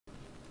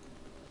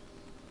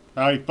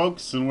Howdy,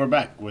 folks, and we're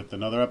back with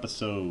another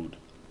episode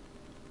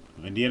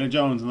of Indiana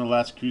Jones and the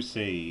Last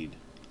Crusade.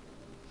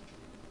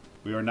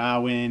 We are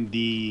now in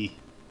the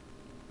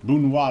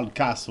Boonwald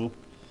Castle,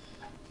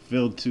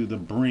 filled to the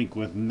brink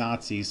with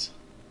Nazis.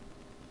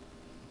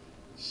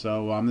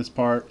 So, this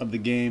part of the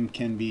game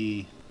can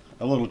be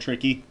a little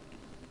tricky.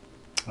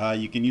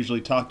 You can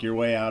usually talk your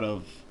way out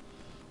of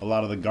a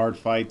lot of the guard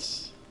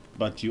fights,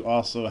 but you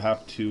also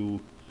have to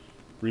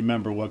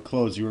remember what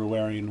clothes you were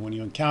wearing when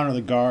you encounter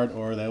the guard,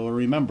 or they will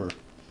remember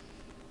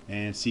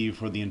and see you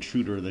for the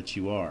intruder that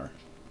you are.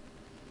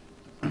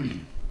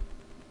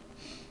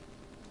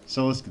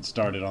 So let's get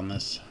started on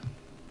this.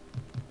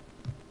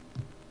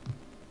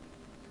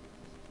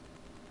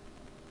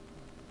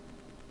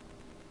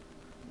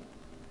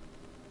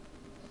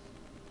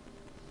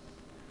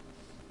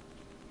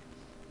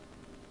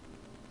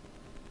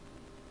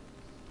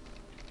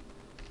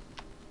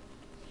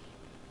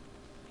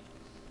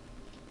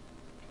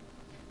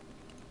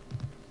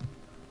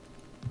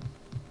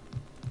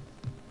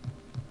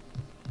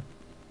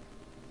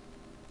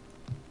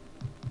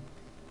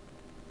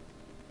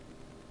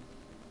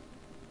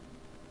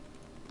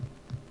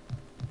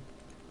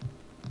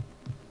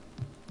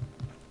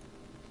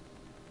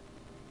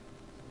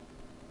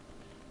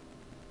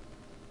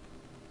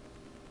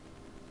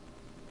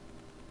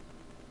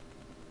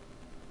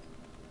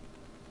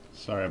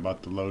 Sorry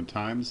about the load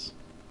times.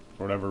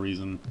 For whatever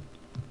reason,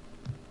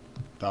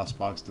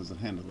 DOSBox doesn't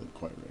handle it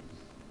quite right.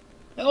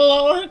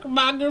 Hello,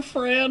 my good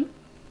friend.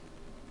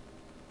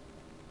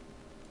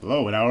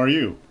 Hello, and how are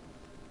you?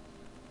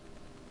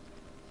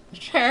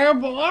 It's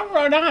terrible. I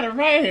run out of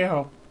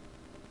ale.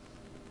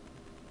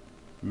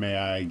 May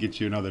I get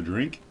you another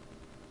drink?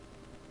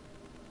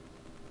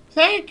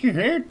 Thank you.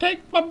 Here,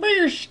 take my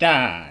beer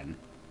stein.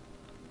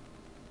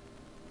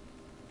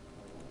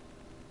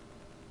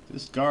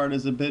 This guard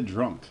is a bit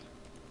drunk.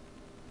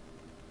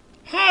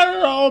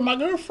 Hello, my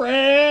good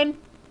friend.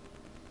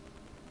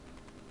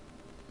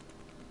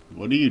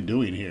 What are you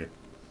doing here?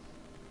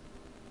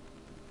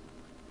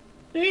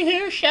 Do you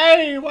hear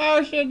say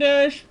why should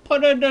this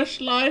put in this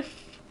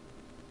life?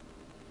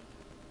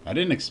 I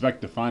didn't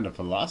expect to find a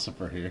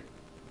philosopher here.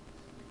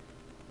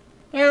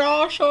 There are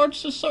all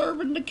sorts of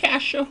serving the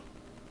castle.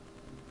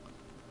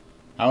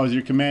 How is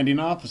your commanding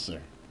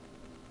officer?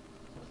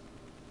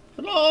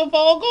 Hello,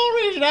 Vogel.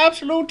 He's an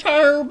absolute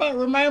terror, but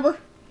remember,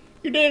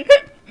 you did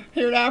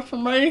hear that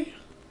from me.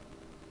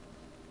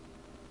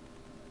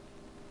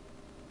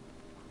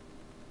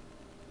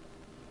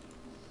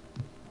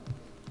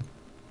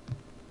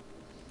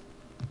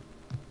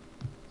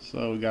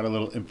 So we got a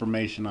little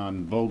information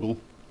on Vogel,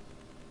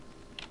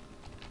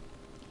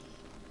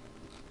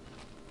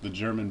 the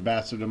German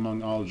bastard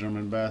among all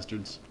German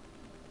bastards.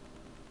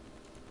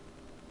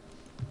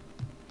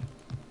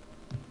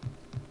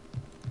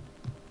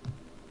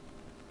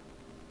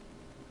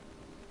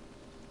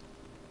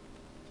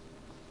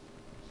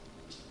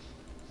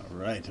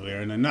 Alright, we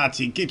are in a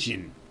Nazi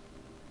kitchen.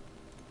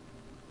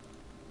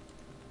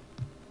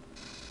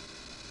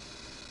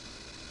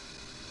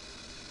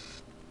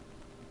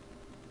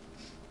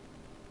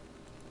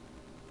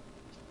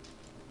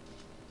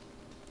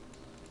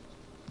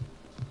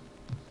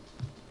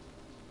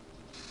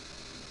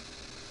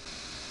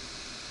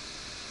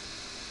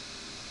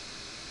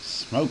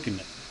 Smoking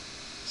it.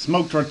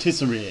 Smoked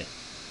rotisserie.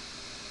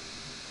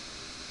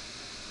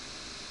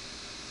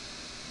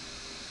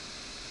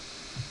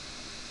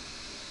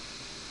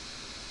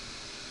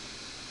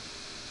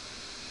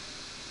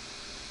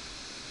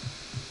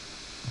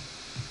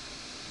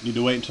 Need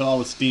to wait until all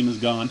the steam is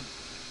gone.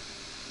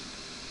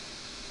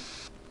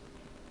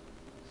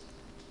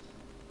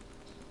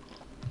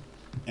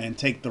 And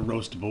take the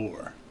roast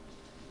boar.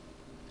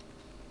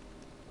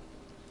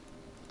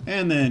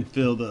 And then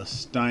fill the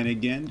stein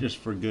again, just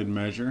for good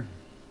measure.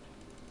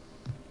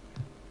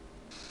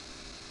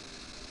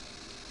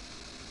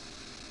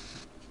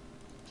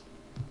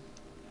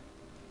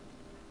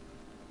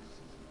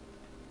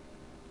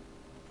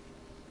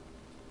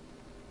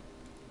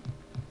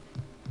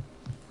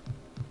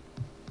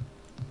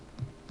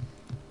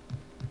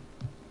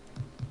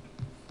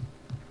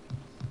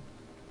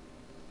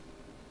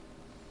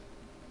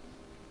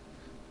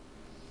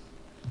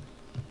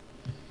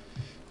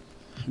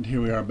 And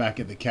here we are back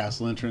at the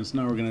castle entrance.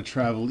 Now we're going to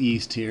travel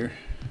east here.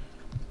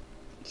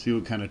 See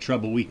what kind of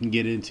trouble we can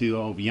get into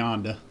over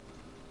yonder.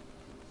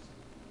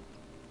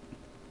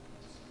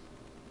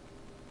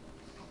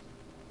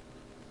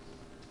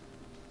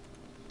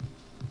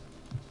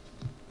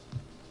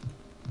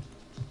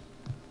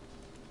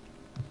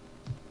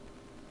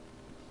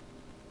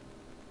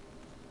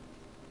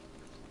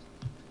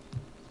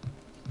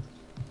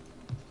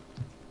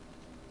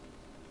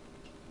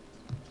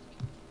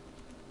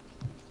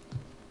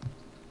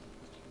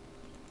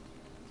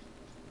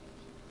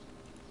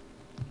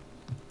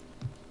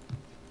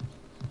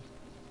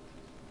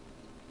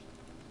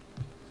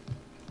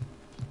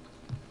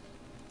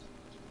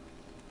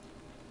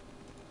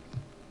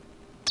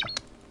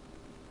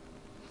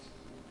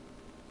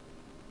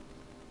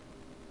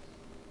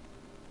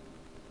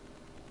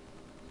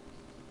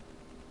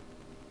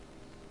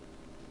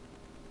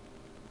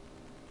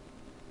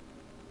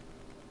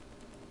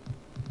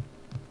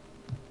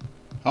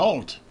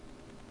 Halt!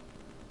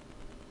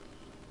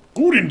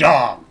 Guten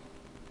Tag!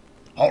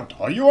 Halt,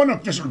 are you on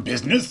official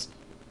business?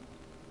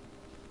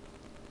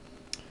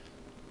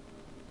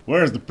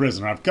 Where's the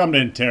prisoner? I've come to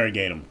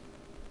interrogate him.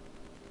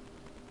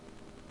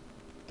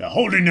 They're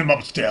holding him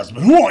upstairs,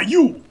 but who are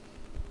you?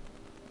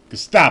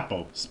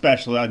 Gestapo,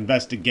 Special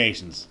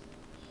Investigations.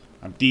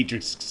 I'm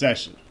Dietrich's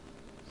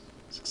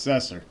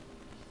successor.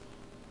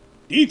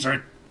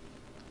 Dietrich?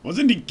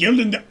 Wasn't he killed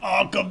in the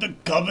Ark of the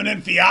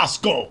Covenant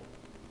fiasco?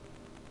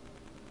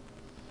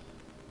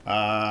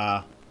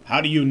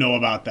 How do you know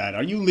about that?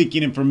 Are you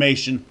leaking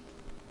information?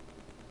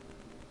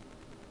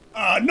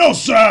 No,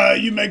 sir.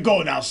 You may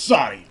go now.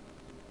 Sorry.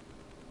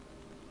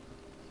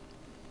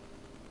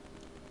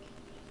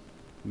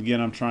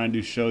 Again, I'm trying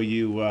to show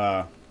you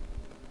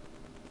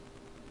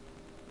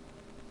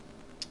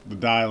the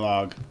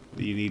dialogue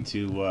that you need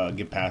to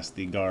get past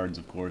the guards,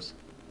 of course.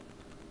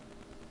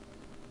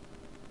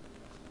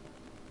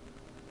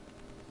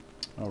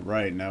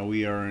 Alright, now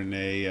we are in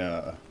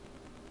a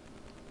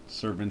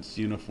servant's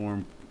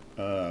uniform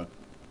quarter.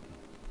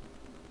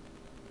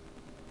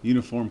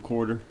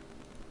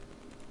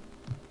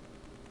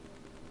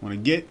 Want to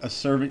get a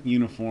servant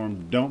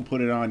uniform, don't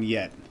put it on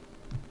yet.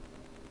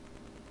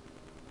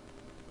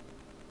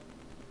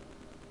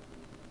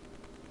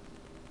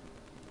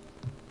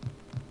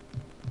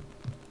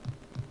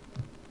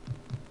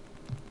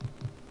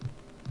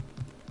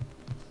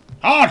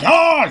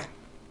 Halt!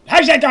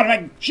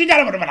 She got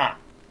over there.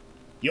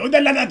 You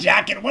the leather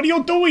jacket, what are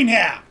you doing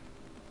here?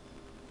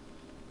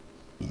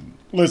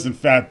 Listen,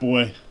 fat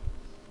boy.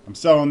 I'm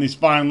selling these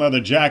fine leather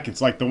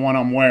jackets like the one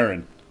I'm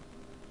wearing.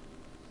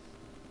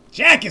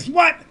 Jackets?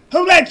 What?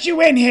 Who let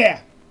you in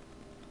here?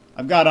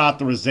 I've got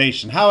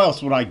authorization. How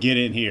else would I get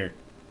in here?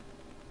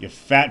 You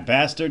fat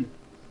bastard.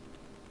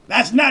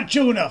 That's not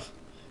true enough.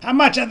 How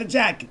much are the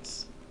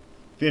jackets?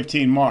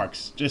 15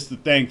 marks. Just the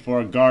thing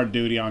for a guard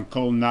duty on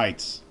cold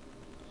nights.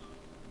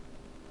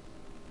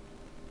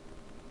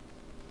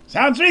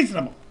 Sounds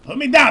reasonable. Put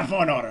me down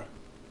for an order.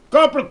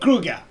 Corporal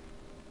Kruger.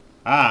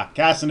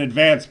 Cash in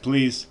advance,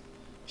 please.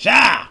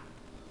 Sha!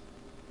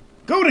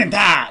 Guten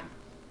Tag!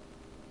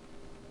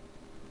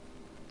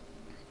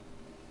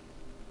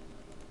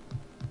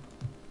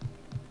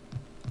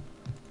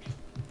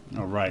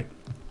 Alright.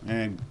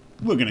 And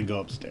we're gonna go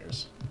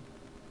upstairs.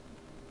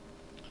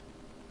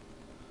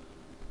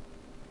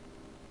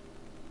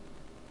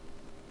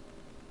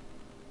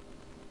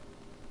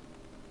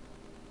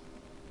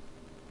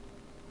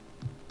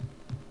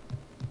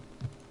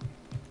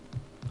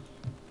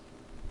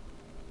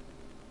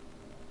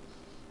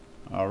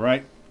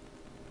 Alright,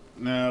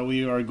 now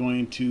we are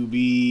going to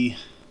be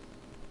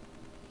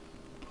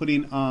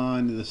putting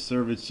on the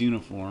servant's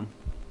uniform.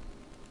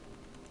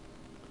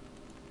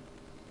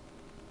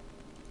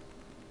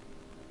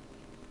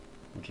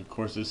 Which of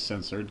course is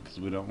censored because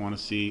we don't want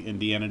to see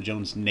Indiana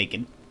Jones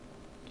naked.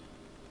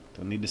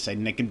 Don't need to say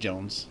Naked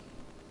Jones.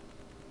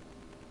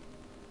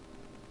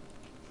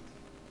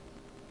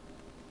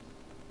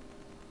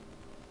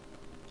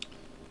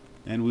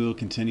 And we will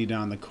continue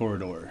down the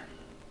corridor.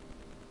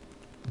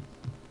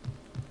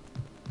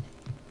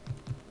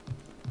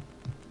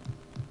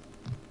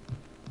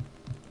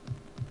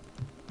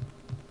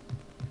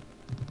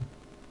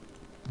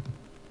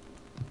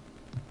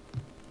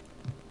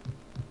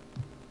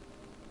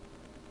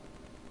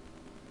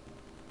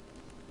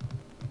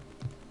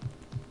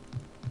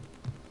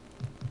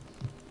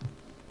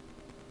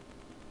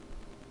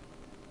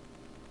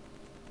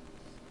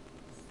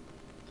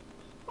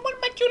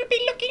 You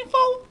be looking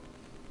for?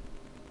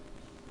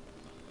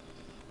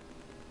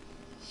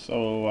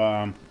 So,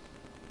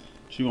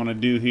 what you want to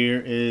do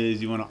here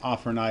is you want to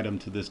offer an item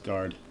to this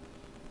guard.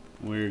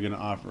 We're going to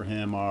offer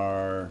him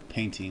our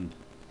painting.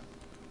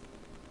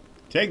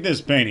 Take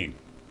this painting.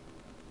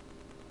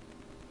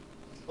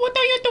 What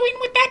are you doing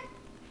with that?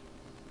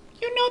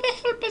 You know the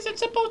help isn't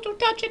supposed to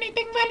touch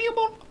anything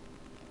valuable.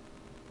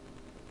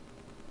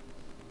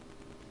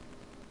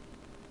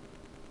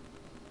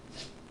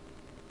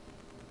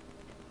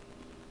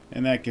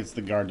 And that gets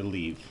the guard to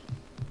leave.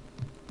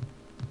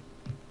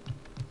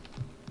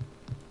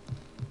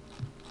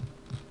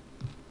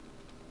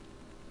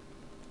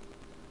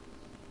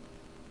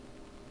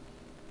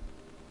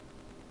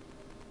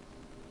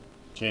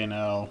 Okay,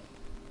 now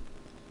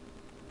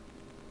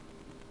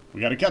we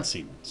got a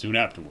cutscene soon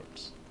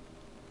afterwards.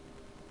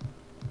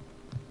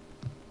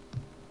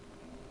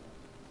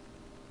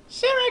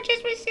 Sir, I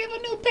just received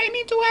a new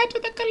painting to add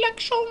to the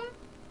collection.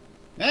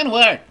 Good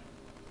work.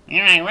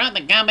 Here, I wrote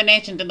the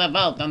combination to the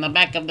vault on the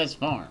back of this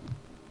form.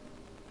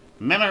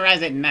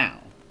 Memorize it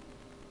now.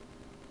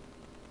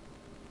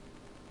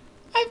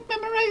 I've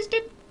memorized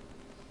it.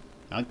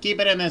 I'll keep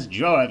it in this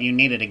drawer if you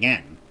need it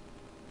again.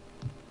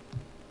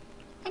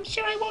 I'm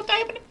sure I won't. I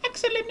have an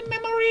excellent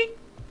memory.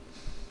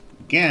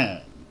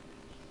 Good.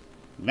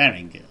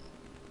 Very good.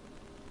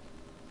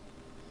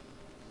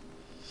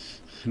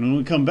 And when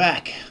we come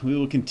back, we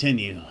will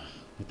continue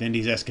with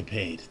Indy's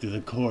escapade through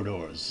the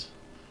corridors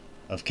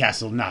of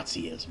Castle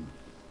Nazism.